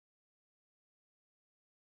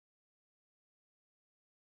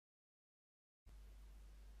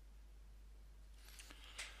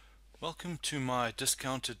Welcome to my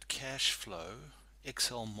discounted cash flow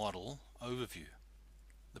Excel model overview.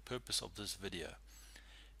 The purpose of this video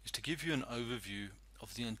is to give you an overview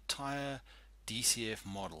of the entire DCF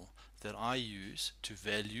model that I use to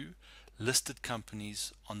value listed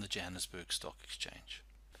companies on the Johannesburg Stock Exchange.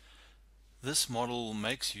 This model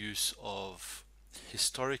makes use of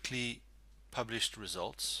historically published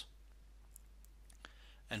results,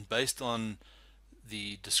 and based on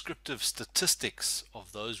the descriptive statistics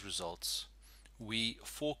of those results, we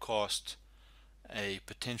forecast a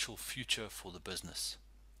potential future for the business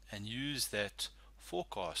and use that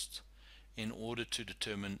forecast in order to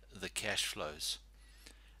determine the cash flows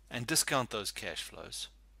and discount those cash flows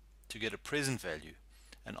to get a present value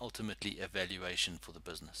and ultimately a valuation for the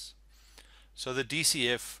business. So the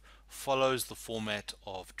DCF follows the format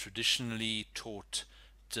of traditionally taught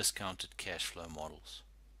discounted cash flow models.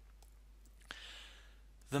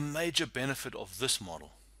 The major benefit of this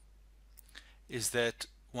model is that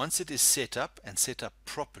once it is set up and set up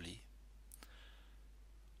properly,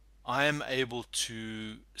 I am able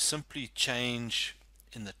to simply change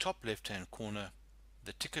in the top left hand corner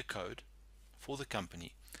the ticker code for the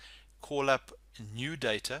company, call up new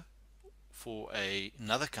data for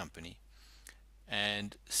another company,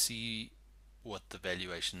 and see what the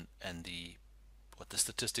valuation and what the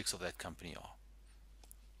statistics of that company are.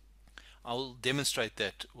 I'll demonstrate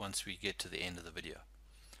that once we get to the end of the video.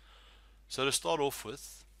 So to start off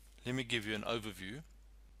with, let me give you an overview.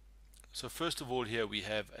 So first of all, here we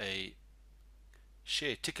have a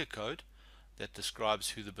share ticker code that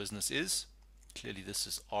describes who the business is. Clearly this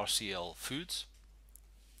is RCL Foods.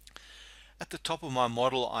 At the top of my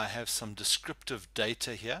model I have some descriptive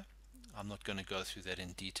data here. I'm not going to go through that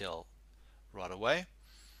in detail right away.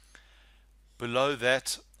 Below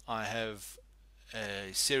that I have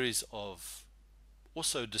a series of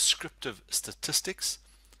also descriptive statistics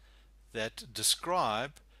that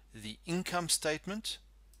describe the income statement,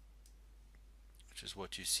 which is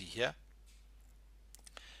what you see here,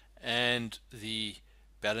 and the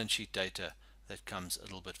balance sheet data that comes a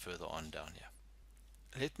little bit further on down here.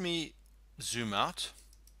 Let me zoom out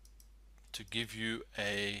to give you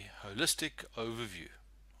a holistic overview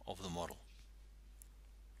of the model.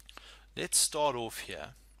 Let's start off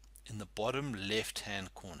here in the bottom left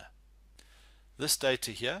hand corner. This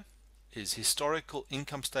data here is historical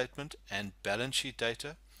income statement and balance sheet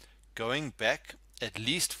data going back at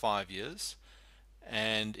least 5 years,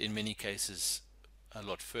 and in many cases a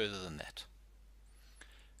lot further than that.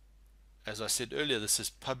 As I said earlier, this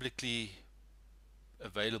is publicly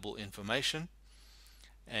available information,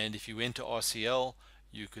 and if you went to RCL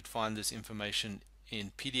you could find this information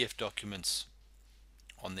in PDF documents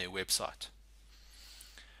on their website.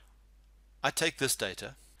 I take this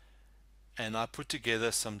data and I put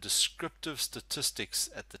together some descriptive statistics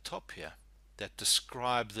at the top here that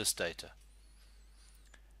describe this data.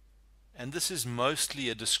 And this is mostly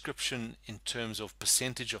a description in terms of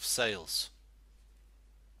percentage of sales.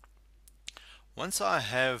 Once I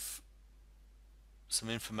have some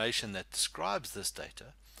information that describes this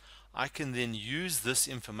data, I can then use this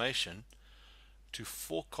information to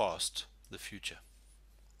forecast the future.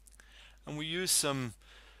 And we use some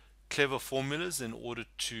clever formulas in order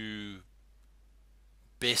to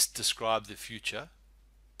best describe the future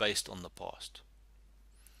based on the past.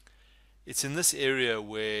 It's in this area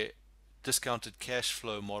where discounted cash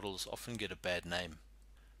flow models often get a bad name,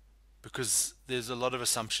 because there's a lot of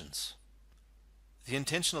assumptions. The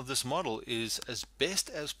intention of this model is as best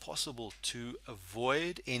as possible to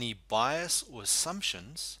avoid any bias or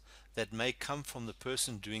assumptions that may come from the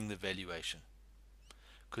person doing the valuation,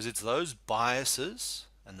 because it's those biases,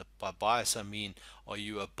 and by bias I mean, are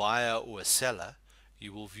you a buyer or a seller,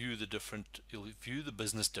 you'll view the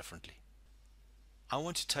business differently. I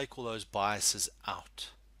want to take all those biases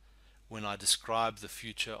out when I describe the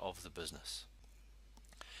future of the business.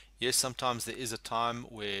 Yes, sometimes there is a time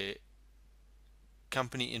where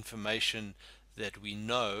company information that we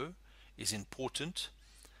know is important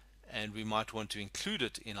and we might want to include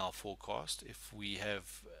it in our forecast if we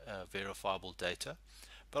have verifiable data,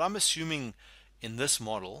 but I'm assuming in this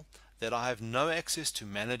model that I have no access to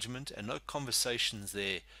management and no conversations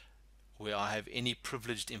there where I have any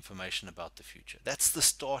privileged information about the future. That's the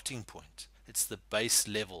starting point. It's the base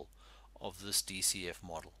level of this DCF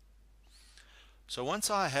model. So once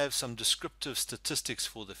I have some descriptive statistics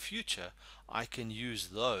for the future, I can use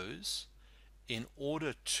those in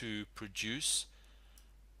order to produce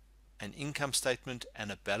an income statement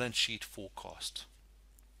and a balance sheet forecast.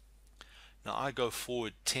 Now I go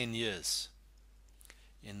forward 10 years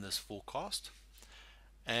in this forecast,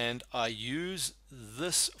 and I use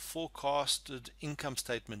this forecasted income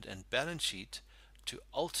statement and balance sheet to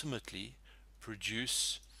ultimately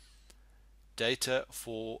produce data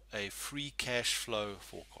for a free cash flow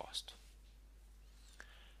forecast.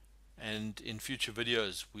 And in future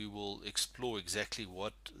videos we will explore exactly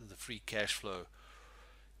what the free cash flow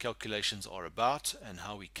calculations are about and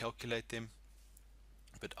how we calculate them.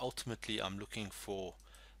 But ultimately I'm looking for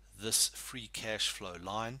this free cash flow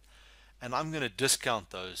line, and I'm going to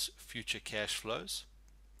discount those future cash flows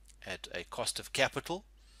at a cost of capital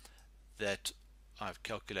that I've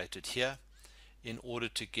calculated here in order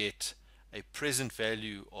to get a present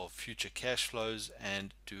value of future cash flows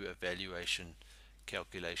and do a valuation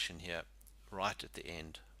calculation here right at the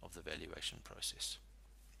end of the valuation process.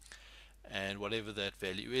 And whatever that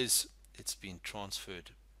value is, it's been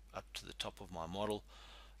transferred up to the top of my model,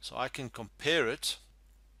 so I can compare it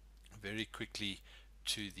very quickly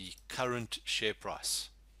to the current share price.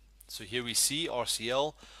 So here we see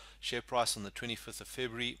RCL share price on the 25th of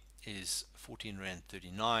February is 14 Rand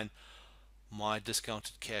 39. My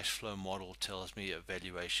discounted cash flow model tells me a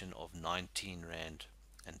valuation of 19 Rand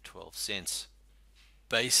and 12 cents.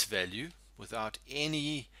 Base value without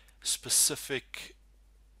any specific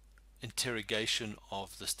interrogation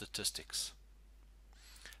of the statistics.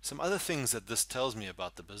 Some other things that this tells me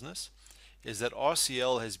about the business is that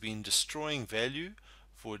RCL has been destroying value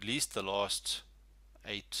for at least the last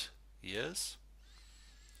 8 years,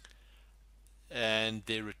 and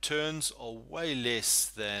their returns are way less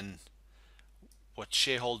than what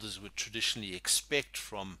shareholders would traditionally expect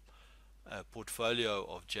from a portfolio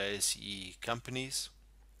of JSE companies.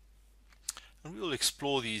 And we will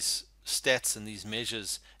explore these stats and these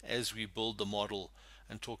measures as we build the model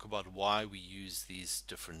and talk about why we use these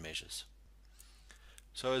different measures.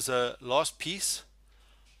 So as a last piece,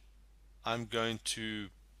 I'm going to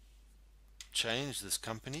change this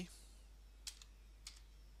company.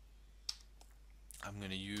 I'm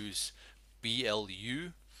going to use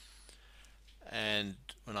BLU, and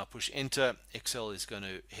when I push enter, Excel is going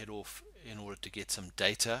to head off in order to get some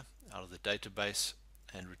data out of the database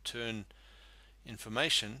and return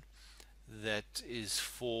information that is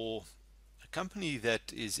for a company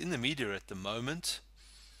that is in the media at the moment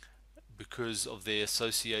because of their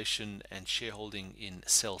association and shareholding in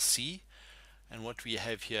Cell C. And what we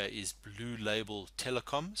have here is Blue Label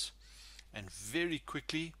Telecoms. And very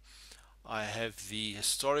quickly, I have the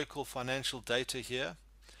historical financial data here.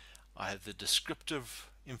 I have the descriptive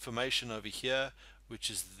information over here, which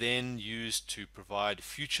is then used to provide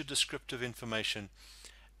future descriptive information,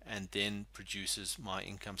 and then produces my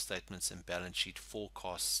income statements and balance sheet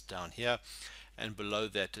forecasts down here. And below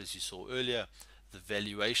that, as you saw earlier, the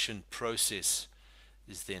valuation process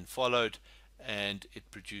is then followed, and it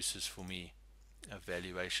produces for me a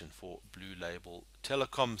valuation for Blue Label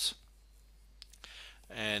Telecoms.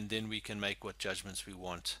 And then we can make what judgments we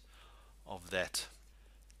want of that.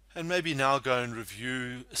 And maybe now go and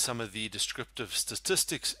review some of the descriptive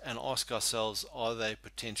statistics and ask ourselves, are they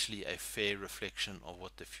potentially a fair reflection of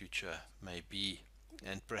what the future may be?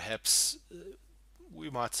 And perhaps we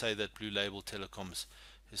might say that Blue Label Telecoms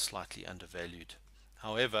is slightly undervalued.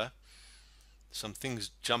 However, some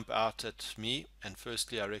things jump out at me, and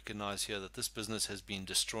firstly I recognize here that this business has been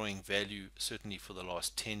destroying value certainly for the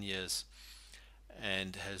last 10 years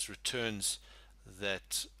and has returns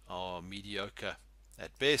that are mediocre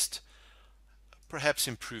at best, perhaps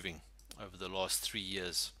improving over the last 3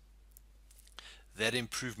 years. That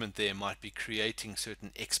improvement there might be creating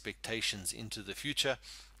certain expectations into the future,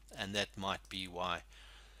 and that might be why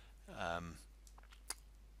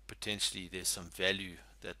potentially there's some value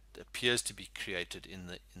that appears to be created in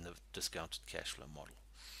the discounted cash flow model.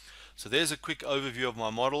 So there's a quick overview of my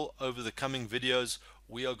model. Over the coming videos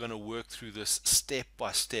we are going to work through this step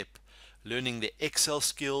by step, learning the Excel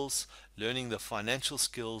skills, learning the financial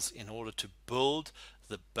skills in order to build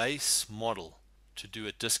the base model to do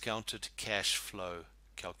a discounted cash flow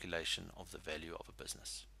calculation of the value of a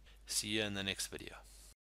business. See you in the next video.